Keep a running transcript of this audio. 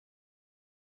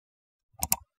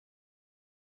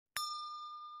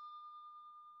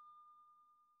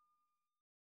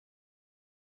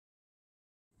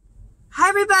Hi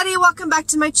everybody, welcome back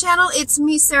to my channel. It's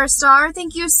me, Sarah Star.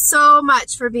 Thank you so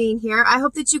much for being here. I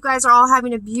hope that you guys are all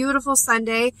having a beautiful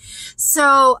Sunday.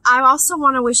 So I also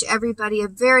want to wish everybody a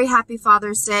very happy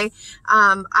Father's Day.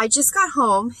 I just got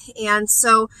home, and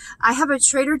so I have a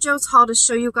Trader Joe's haul to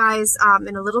show you guys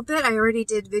in a little bit. I already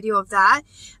did video of that,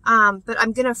 but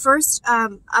I'm going to first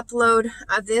upload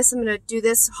this. I'm going to do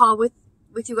this haul with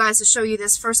you guys to show you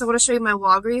this. First, I want to show you my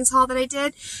Walgreens haul that I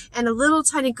did and a little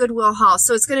tiny Goodwill haul.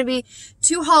 So it's going to be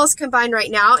two hauls combined right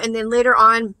now, and then later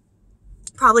on,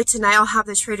 probably tonight, I'll have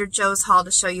the Trader Joe's haul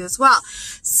to show you as well.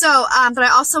 So, but I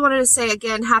also wanted to say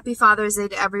again, happy Father's Day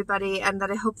to everybody, and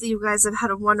that I hope that you guys have had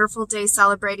a wonderful day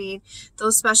celebrating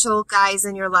those special guys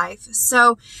in your life.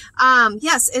 So,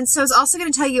 yes, and so I was also going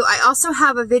to tell you, I also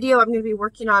have a video I'm going to be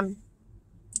working on.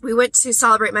 We went to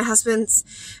celebrate my husband's,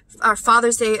 our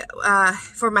Father's Day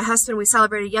for my husband. We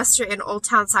celebrated yesterday in Old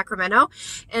Town Sacramento,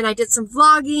 and I did some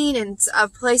vlogging and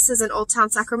of places in Old Town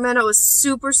Sacramento. It was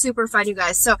super, super fun, you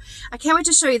guys. So I can't wait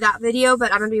to show you that video,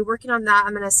 but I'm going to be working on that.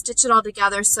 I'm going to stitch it all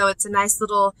together so it's a nice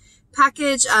little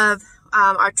package of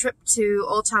our trip to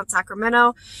Old Town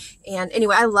Sacramento. And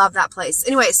anyway, I love that place.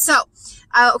 Anyway, so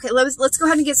okay, let's go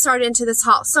ahead and get started into this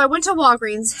haul. So I went to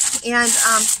Walgreens, and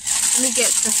let me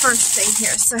get the first thing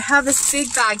here. So I have this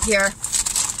big bag here,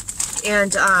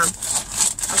 and I'll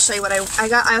show you what I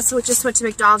got. I also just went to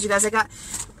McDonald's, you guys. I got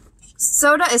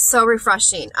soda. Is so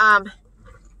refreshing.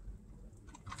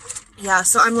 Yeah,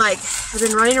 so I'm like, I've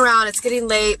been running around. It's getting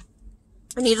late.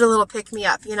 I needed a little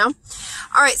pick-me-up, you know?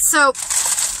 All right, so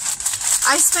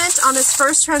I spent on this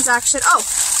first transaction. Oh,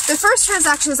 the first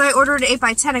transaction is I ordered an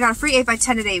 8x10. I got a free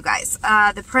 8x10 today, you guys.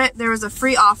 There was a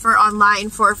free offer online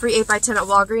for a free 8x10 at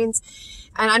Walgreens.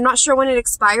 And I'm not sure when it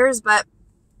expires, but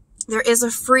there is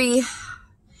a free,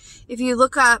 if you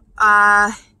look up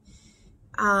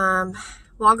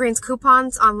Walgreens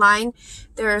coupons online,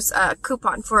 there's a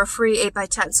coupon for a free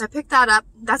 8x10. So I picked that up.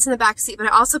 That's in the back seat. But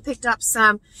I also picked up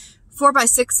some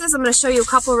 4x6s. I'm going to show you a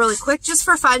couple really quick, just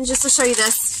for fun, just to show you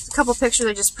this. A couple pictures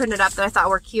I just printed up that I thought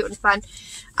were cute and fun.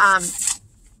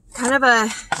 Kind of a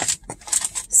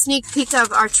sneak peek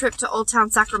of our trip to Old Town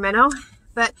Sacramento.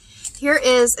 But here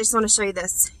is, I just want to show you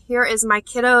this. Here is my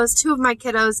kiddos, two of my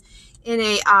kiddos in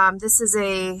a, this is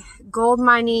a gold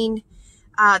mining,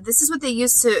 this is what they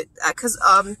used to, because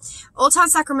Old Town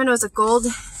Sacramento is a gold,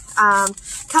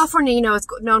 California, you know, is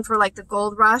known for like the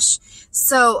gold rush.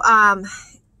 So,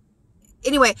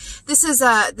 anyway, this is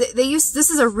this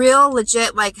is a real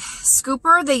legit like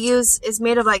scooper they use. Is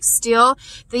made of like steel.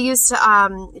 They used to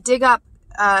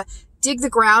dig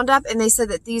the ground up, and they said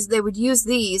that they would use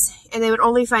these, and they would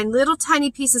only find little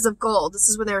tiny pieces of gold. This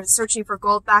is when they were searching for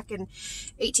gold back in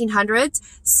 1800s.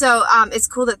 So it's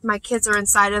cool that my kids are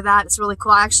inside of that. It's really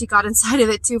cool. I actually got inside of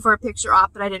it too for a picture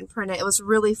op, but I didn't print it. It was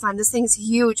really fun. This thing's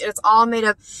huge, and it's all made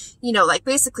of, you know, like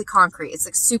basically concrete. It's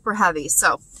like super heavy.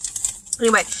 So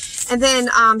anyway, and then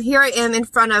here I am in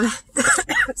front of,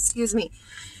 excuse me,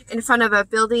 in front of a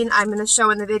building I'm going to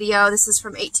show in the video. This is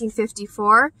from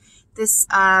 1854. This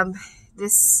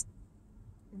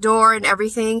door and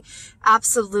everything,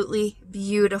 absolutely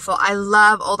beautiful. I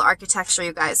love old architecture,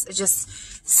 you guys. It's just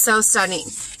so stunning.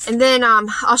 And then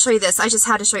I'll show you this. I just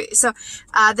had to show you. So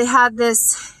they had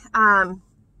this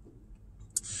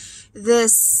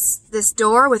this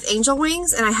door with angel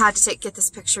wings, and I had to get this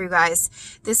picture, you guys.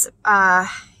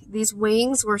 These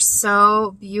wings were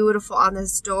so beautiful on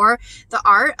this door. The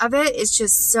art of it is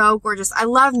just so gorgeous. I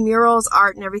love murals,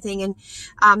 art, and everything. And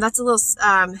that's a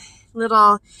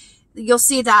little, you'll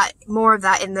see that more of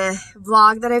that in the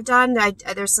vlog that I've done.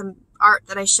 There's some art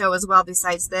that I show as well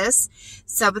besides this.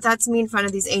 So, but that's me in front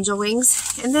of these angel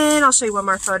wings. And then I'll show you one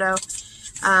more photo.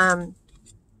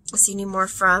 Let's see, any more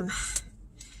from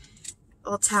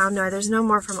Old Town? No, there's no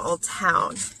more from Old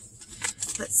Town.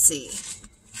 Let's see.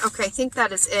 Okay, I think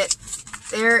that is it.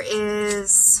 There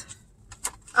is,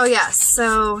 oh yes,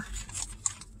 so,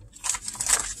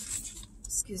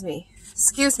 excuse me,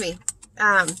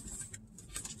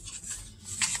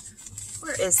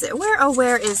 where is it?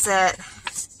 Where is it?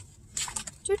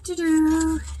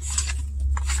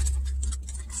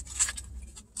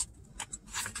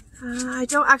 I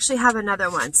don't actually have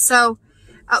another one, so,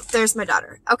 oh, there's my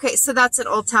daughter. Okay, so that's an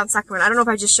Old Town Sacramento. I don't know if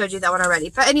I just showed you that one already.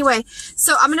 But anyway,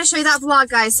 so I'm going to show you that vlog,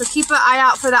 guys. So keep an eye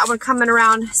out for that one coming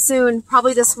around soon,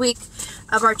 probably this week,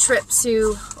 of our trip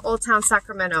to Old Town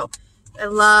Sacramento. I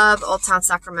love Old Town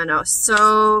Sacramento.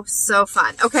 So, so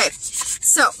fun. Okay,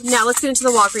 so now let's get into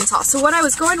the Walgreens haul. So what I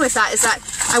was going with that is that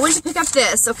I went to pick up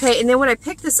this, okay, and then when I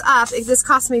picked this up, this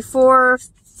cost me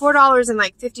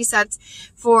 $4.50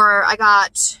 for, I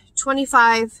got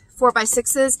 25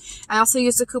 4x6s. I also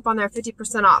used a coupon there,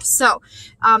 50% off. So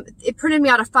it printed me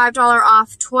out a $5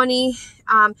 off 20.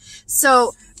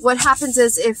 So what happens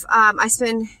is if I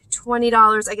spend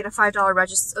 $20, I get a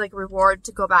 $5 reward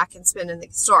to go back and spend in the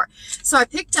store. So I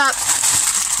picked up,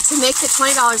 to make the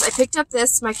 $20, I picked up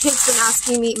this. My kids have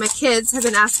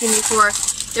been asking me for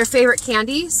their favorite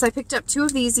candy. So I picked up 2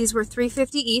 of these. These were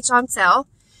 $3.50 each on sale.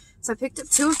 So I picked up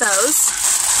 2 of those.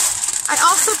 I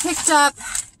also picked up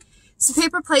some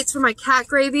paper plates for my cat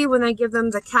gravy when I give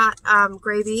them the cat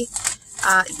gravy,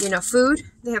 food.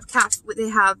 They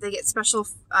get special,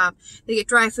 they get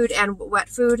dry food and wet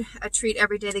food, a treat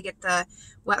every day. They get the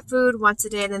wet food once a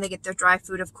day, and then they get their dry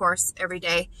food, of course, every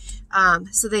day.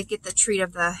 So they get the treat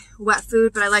of the wet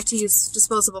food, but I like to use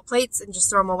disposable plates and just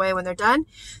throw them away when they're done.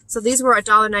 So these were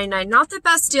 $1.99. Not the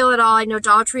best deal at all. I know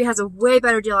Dollar Tree has a way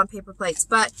better deal on paper plates,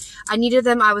 but I needed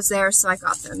them. I was there, so I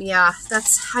got them. Yeah,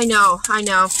 I know.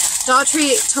 Dollar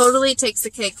Tree totally takes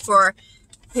the cake for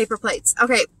paper plates.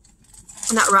 Okay.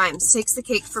 And that rhymes. Takes the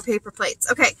cake for paper plates.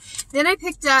 Okay. Then I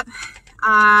picked up,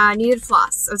 I needed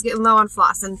floss. I was getting low on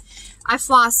floss, and I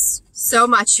floss so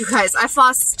much, you guys. I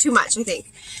floss too much, I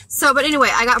think. So, but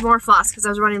anyway, I got more floss because I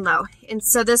was running low. And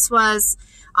so this was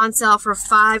on sale for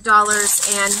 $5,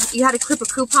 and you had to clip a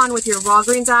coupon with your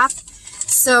Walgreens app.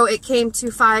 So it came to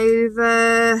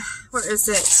where is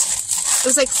it? It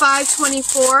was like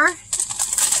 $5.24.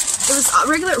 It was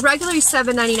regularly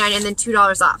 $7.99 and then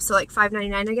 $2 off. So like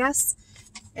 $5.99, I guess.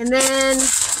 And then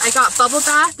I got bubble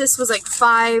bath. This was like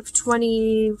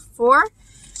 $5.24.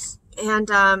 And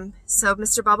so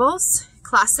Mr. Bubbles,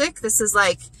 classic. This is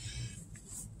like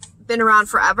been around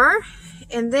forever.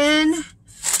 And then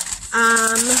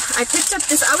I picked up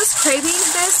this. I was craving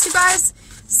this, you guys.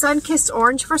 Sun-Kissed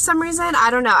Orange for some reason. I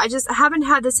don't know. I haven't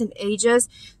had this in ages.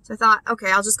 So I thought,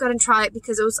 okay, I'll just go ahead and try it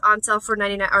because it was on sale for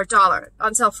 99 or $1.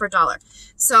 On sale for $1.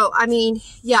 So, I mean,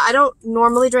 yeah, I don't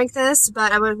normally drink this,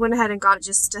 but I went ahead and got it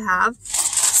just to have.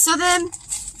 So then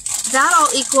that all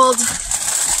equaled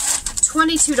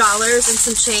 $22 and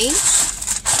some change.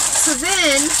 So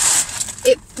then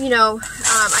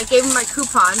I gave him my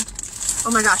coupon.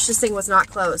 Oh my gosh, this thing was not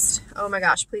closed. Oh my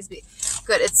gosh, please be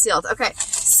good. It's sealed. Okay.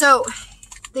 So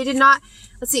they did not,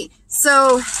 let's see.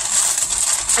 So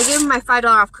I gave them my $5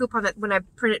 off coupon when I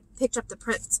picked up the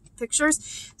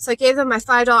pictures. So I gave them my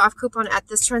 $5 off coupon at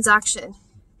this transaction.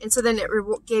 And so then it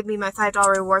gave me my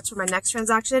 $5 rewards for my next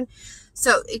transaction.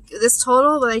 So this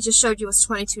total that I just showed you was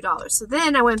 $22. So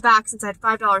then I went back, since I had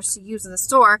 $5 to use in the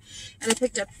store, and I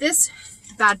picked up this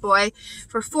bad boy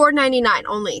for $4.99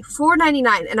 only.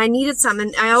 $4.99. And I needed some.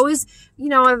 And I always, I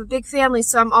have a big family,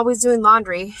 so I'm always doing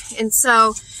laundry. And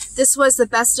so this was the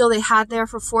best deal they had there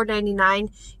for $4.99.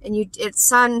 And it's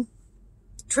Sun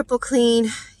Triple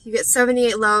Clean. You get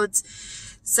 78 loads.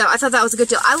 So I thought that was a good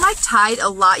deal. I like Tide a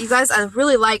lot, you guys. I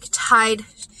really like Tide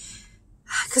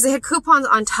because they had coupons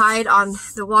on Tide on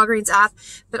the Walgreens app,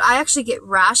 but I actually get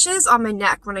rashes on my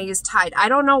neck when I use Tide. I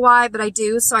don't know why, but I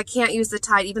do, so I can't use the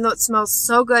Tide. Even though it smells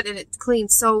so good and it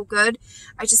cleans so good,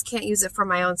 I just can't use it for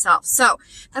my own self. So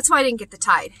that's why I didn't get the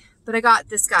Tide, but I got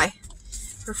this guy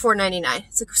for $4.99.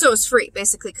 So it was free,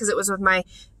 basically, because it was with my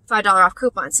 $5 off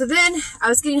coupon. So then I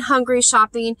was getting hungry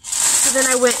shopping, so then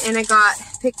I went and I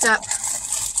picked up,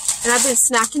 and I've been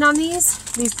snacking on these.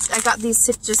 I got these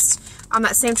just on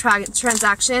that same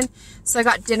transaction. So I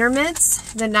got dinner mints,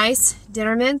 the nice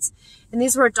dinner mints, and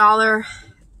these were $1.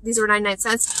 These were 99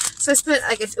 cents. So I spent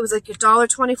it was like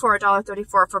 $1.24 or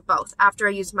 $1.34 for both after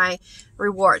I used my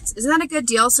rewards. Isn't that a good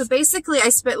deal? So basically I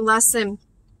spent I spent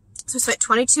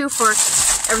 $22 for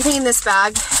everything in this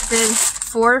bag, then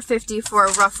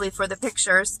 $4.50 roughly for the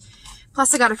pictures.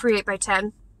 Plus I got a free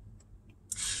 8x10.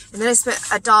 And then I spent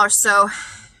 $1, so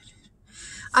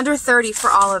under $30 for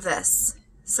all of this.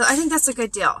 So I think that's a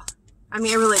good deal. I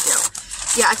mean, I really do.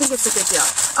 Yeah, I think it's a good deal.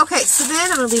 Okay, so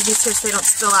then I'm going to leave these here so they don't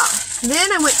spill out.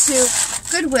 Then I went to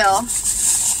Goodwill,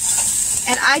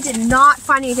 and I did not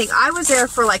find anything. I was there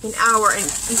for like an hour, and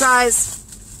you guys,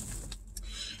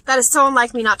 that is so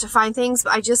unlike me not to find things,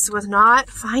 but I just was not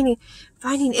finding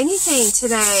anything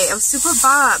today. I was super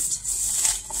bummed.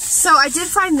 So I did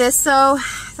find this, though. I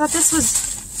thought this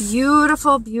was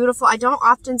beautiful, beautiful. I don't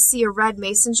often see a red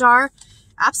mason jar.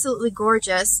 Absolutely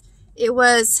gorgeous. It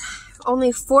was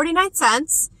only 49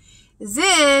 cents.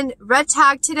 Then red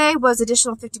tag today was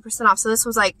additional 50% off. So this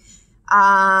was like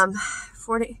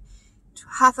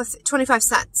 25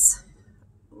 cents.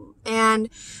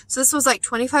 And so this was like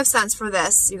 25 cents for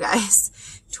this, you guys.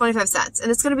 25 cents.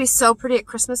 And it's going to be so pretty at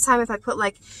Christmas time if I put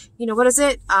like, what is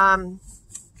it?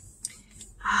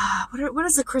 What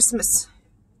is the Christmas?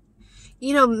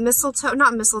 you know, mistletoe,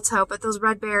 not mistletoe, but those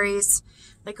red berries,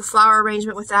 like a flower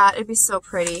arrangement with that. It'd be so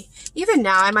pretty. Even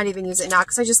now, I might even use it now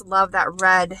because I just love that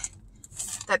red,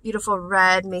 that beautiful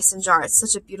red mason jar. It's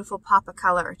such a beautiful pop of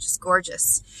color, just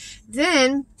gorgeous.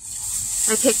 Then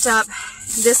I picked up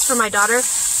this for my daughter.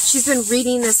 She's been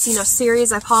reading this, you know,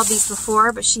 series. I've hauled these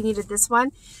before, but she needed this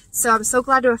one. So I'm so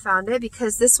glad to have found it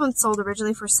because this one sold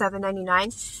originally for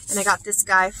 $7.99 and I got this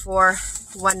guy for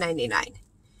 $1.99.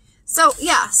 So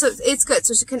yeah, so it's good.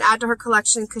 So she can add to her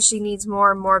collection because she needs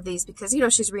more and more of these because, you know,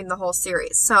 she's reading the whole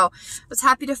series. So I was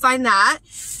happy to find that.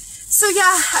 So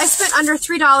yeah, I spent under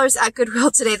 $3 at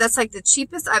Goodwill today. That's like the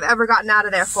cheapest I've ever gotten out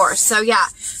of there for. So yeah.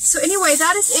 So anyway,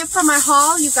 that is it for my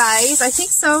haul, you guys. I think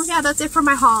so. Yeah, that's it for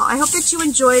my haul. I hope that you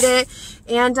enjoyed it.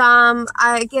 And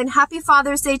again, happy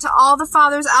Father's Day to all the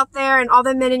fathers out there and all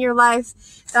the men in your life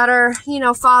that are, you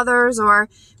know, fathers or,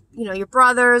 you know, your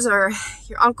brothers or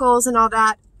your uncles and all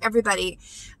that. Everybody.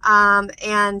 We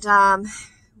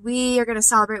are going to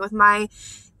celebrate with the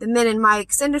men in my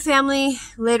extended family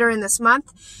later in this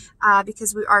month.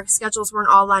 Because our schedules weren't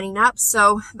all lining up.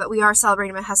 So, but we are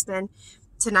celebrating my husband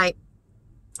tonight.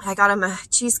 I got him a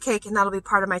cheesecake and that'll be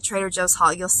part of my Trader Joe's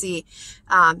haul. You'll see.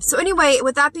 So anyway,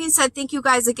 with that being said, thank you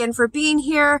guys again for being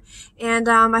here. And,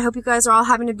 I hope you guys are all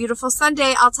having a beautiful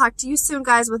Sunday. I'll talk to you soon,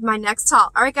 guys, with my next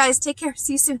haul. All right, guys, take care.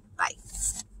 See you soon. Bye.